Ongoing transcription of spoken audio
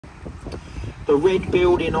The red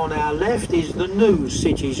building on our left is the new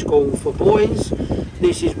City School for Boys.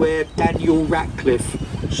 This is where Daniel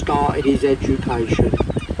Radcliffe started his education.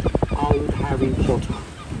 Old Harry Potter.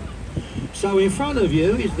 So in front of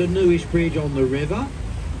you is the newest bridge on the river.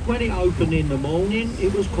 When it opened in the morning,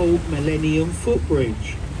 it was called Millennium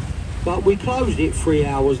Footbridge. But we closed it 3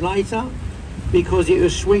 hours later because it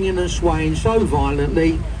was swinging and swaying so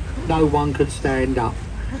violently no one could stand up.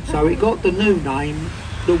 So it got the new name,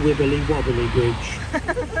 the Wibbly Wobbly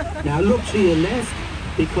Bridge. Now look to your left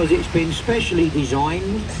because it's been specially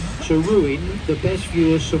designed to ruin the best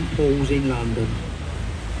view of St Paul's in London.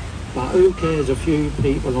 But who cares, a few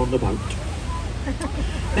people on the boat.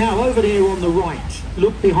 Now over there on the right,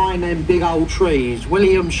 look behind them big old trees,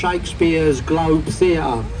 William Shakespeare's Globe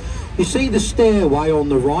Theatre. You see the stairway on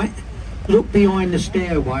the right? Look behind the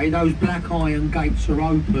stairway, those black iron gates are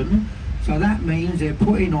open, so that means they're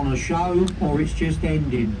putting on a show or it's just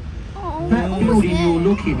ending. That building you're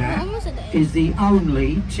looking at is the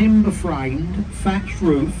only timber-framed, thatched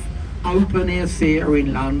roof, open-air theatre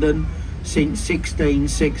in London since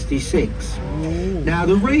 1666. Now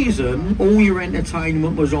the reason all your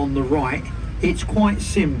entertainment was on the right, it's quite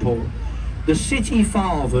simple. The city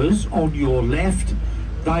fathers on your left,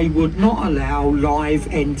 they would not allow live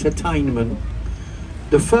entertainment.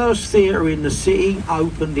 The first theatre in the city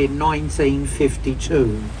opened in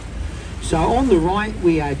 1952. So on the right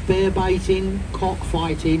we had bear baiting,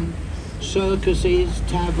 cockfighting, circuses,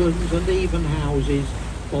 taverns and even houses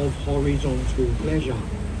of horizontal pleasure.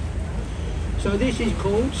 So this is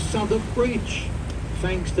called Southwark Bridge.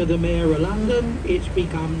 Thanks to the Mayor of London, it's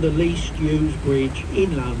become the least used bridge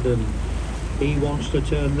in London. He wants to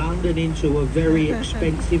turn London into a very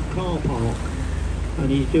expensive car park, and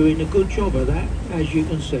he's doing a good job of that, as you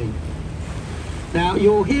can see. Now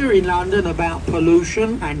you'll hear in London about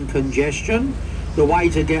pollution and congestion. The way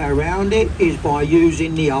to get around it is by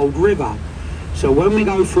using the old river. So when we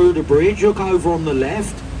go through the bridge, look over on the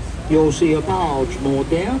left, you'll see a barge moored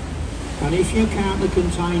there. And if you count the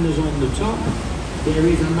containers on the top, there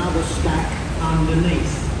is another stack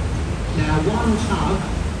underneath. Now one tug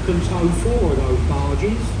can tow 4 of those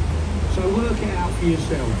barges, so work it out for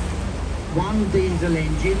yourself. One diesel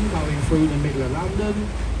engine going through the middle of London,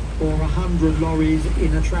 or 100 lorries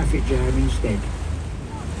in a traffic jam instead.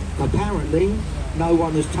 Apparently, no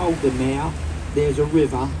one has told the Mayor there's a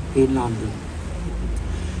river in London.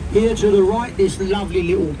 Here to the right, this lovely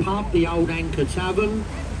little pub, the Old Anchor Tavern,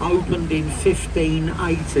 opened in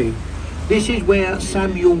 1580. This is where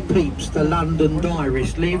Samuel Pepys, the London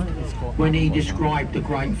diarist, lived when he described the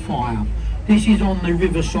Great Fire. This is on the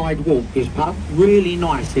Riverside Walk, this pub. Really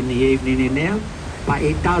nice in the evening in there, but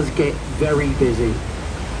it does get very busy.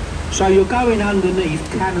 So you're going underneath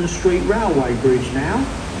Cannon Street Railway Bridge now.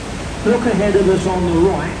 Look ahead of us on the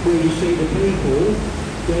right where you see the people.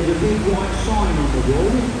 There's a big white sign on the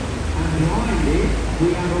wall, and behind it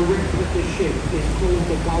we have a replica ship. It's called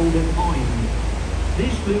the Golden Hind.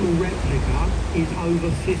 This little replica is over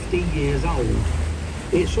 50 years old.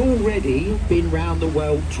 It's already been round the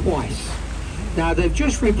world twice. Now they've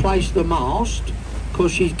just replaced the mast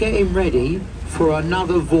because she's getting ready for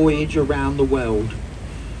another voyage around the world.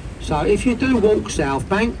 So if you do walk South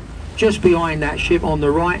Bank, just behind that ship on the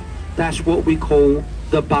right, that's what we call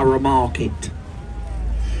the Borough Market.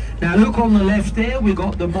 Now look on the left there, we've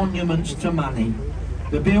got the Monuments to Money.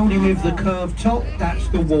 The building with the curved top, that's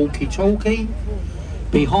the walkie-talkie.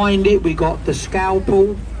 Behind it we got the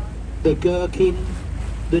scalpel, the gherkin,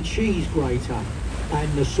 the cheese grater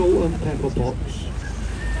and the salt and pepper box.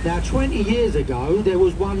 Now 20 years ago there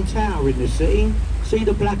was one tower in the city. See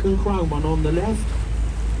the black and chrome one on the left?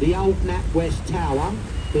 The old NatWest Tower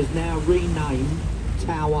is now renamed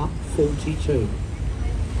Tower 42.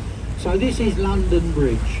 So this is London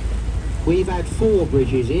Bridge. We've had 4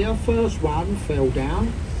 bridges here. First one fell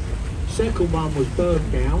down, second one was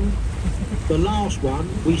burnt down, the last one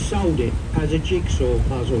we sold it as a jigsaw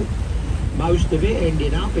puzzle. Most of it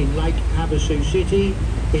ended up in Lake Havasu City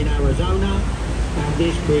in Arizona, and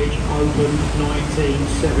this bridge opened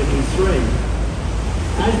 1973.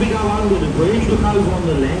 As we go under the bridge, look over on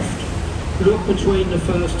the left, look between the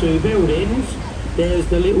first 2 buildings, there's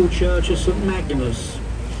the little Church of St Magnus.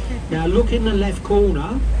 Now look in the left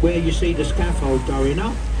corner where you see the scaffold going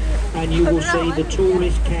up, and you will see the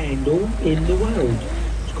tallest candle in the world.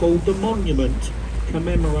 It's called the Monument,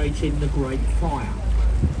 commemorating the Great Fire.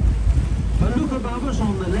 But look above us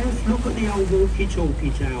on the left, look at the old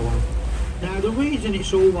walkie-talkie tower. Now the reason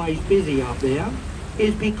it's always busy up there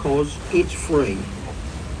is because it's free.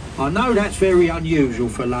 I know that's very unusual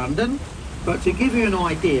for London, but to give you an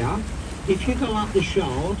idea, if you go up the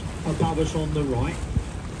Shard above us on the right,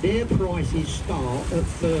 their prices start at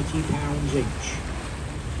 £30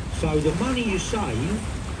 each. So the money you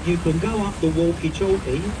save, you can go up the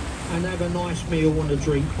walkie-talkie and have a nice meal and a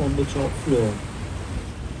drink on the top floor.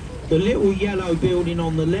 The little yellow building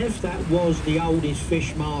on the left, that was the oldest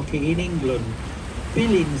fish market in England,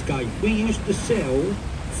 Billingsgate. We used to sell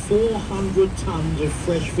 400 tonnes of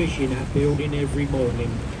fresh fish in that building every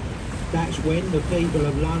morning. That's when the people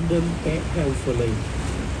of London ate healthily.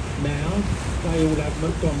 Now, they all have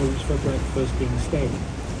McDonald's for breakfast instead.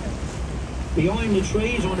 Behind the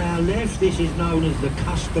trees on our left, this is known as the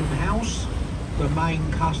Custom House, the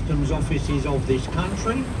main customs offices of this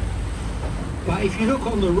country. But if you look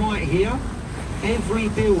on the right here, every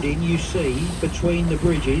building you see between the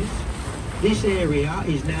bridges, this area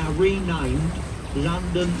is now renamed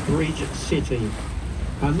London Bridge City.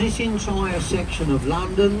 And this entire section of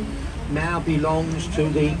London now belongs to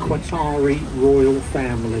the Qatari royal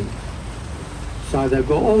family. So they've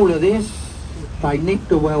got all of this, they nicked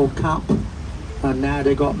the World Cup, and now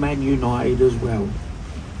they've got Man United as well.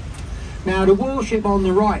 Now the warship on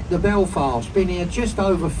the right, the Belfast, been here just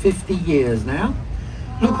over 50 years now.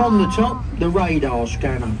 Look on the top, the radar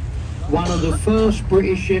scanner. One of the first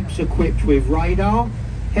British ships equipped with radar,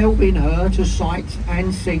 helping her to sight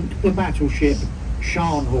and sink the battleship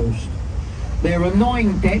Scharnhorst. There are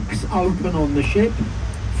 9 decks open on the ship,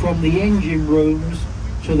 from the engine rooms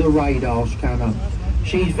to the radar scanner.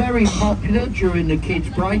 She's very popular during the kids'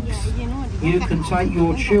 breaks. You can take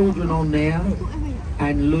your children on there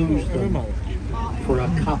and lose them for a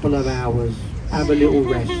couple of hours. Have a little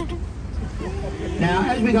rest. Now,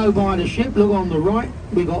 as we go by the ship, look on the right,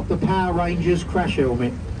 we got the Power Rangers crash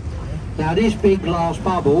helmet. Now, this big glass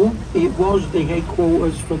bubble, it was the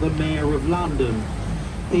headquarters for the Mayor of London.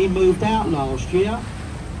 He moved out last year.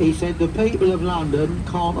 He said the people of London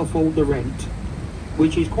can't afford the rent,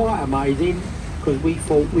 which is quite amazing because we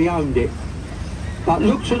thought we owned it. But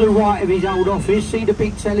look to the right of his old office, see the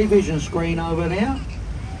big television screen over there?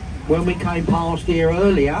 When we came past here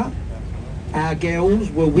earlier, our girls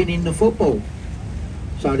were winning the football.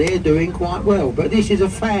 So they're doing quite well. But this is a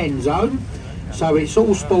fan zone, so it's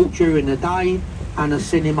all sport during the day and a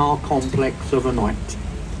cinema complex of a night.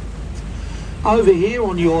 Over here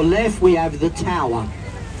on your left we have the Tower.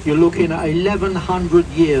 You're looking at 1100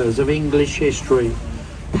 years of English history.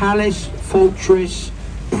 Palace, fortress,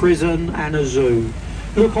 prison and a zoo.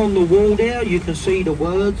 Look on the wall there, you can see the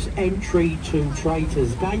words entry to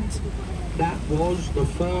Traitors Gate. That was the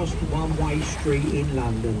first one-way street in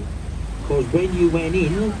London, because when you went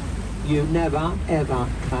in you never ever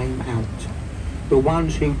came out. The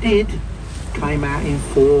ones who did came out in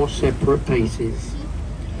 4 separate pieces.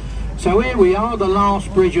 So here we are, the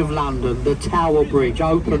last bridge of London, the Tower Bridge,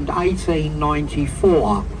 opened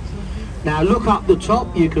 1894. Now look up the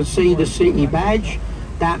top, you can see the city badge.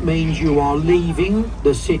 That means you are leaving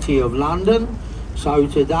the City of London. So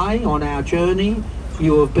today on our journey,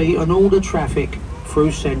 you have beaten all the traffic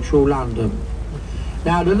through central London.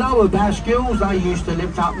 Now the lower bascules, they used to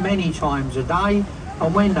lift up many times a day,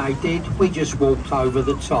 and when they did, we just walked over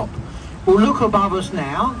the top. Well, look above us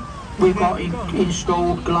now, we've got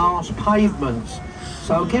installed glass pavements.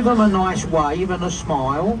 So give them a nice wave and a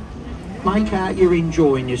smile. Make out you're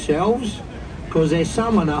enjoying yourselves, because there's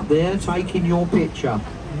someone up there taking your picture.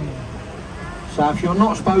 So if you're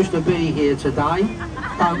not supposed to be here today,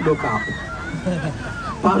 don't look up.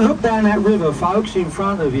 But look down that river, folks, in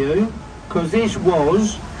front of you, because this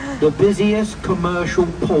was the busiest commercial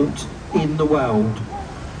port in the world.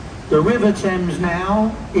 The River Thames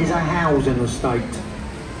now is a housing estate.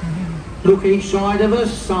 Look each side of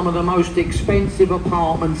us, some of the most expensive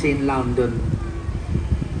apartments in London.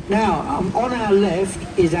 Now, on our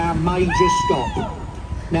left is our major stop.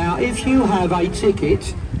 Now, if you have a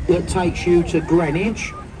ticket that takes you to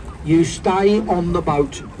Greenwich, you stay on the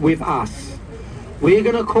boat with us. We're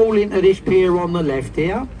going to call into this pier on the left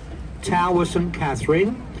here, Tower St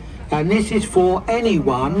Catherine, and this is for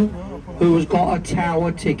anyone who has got a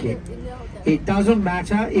Tower ticket. It doesn't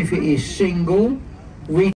matter if it is single,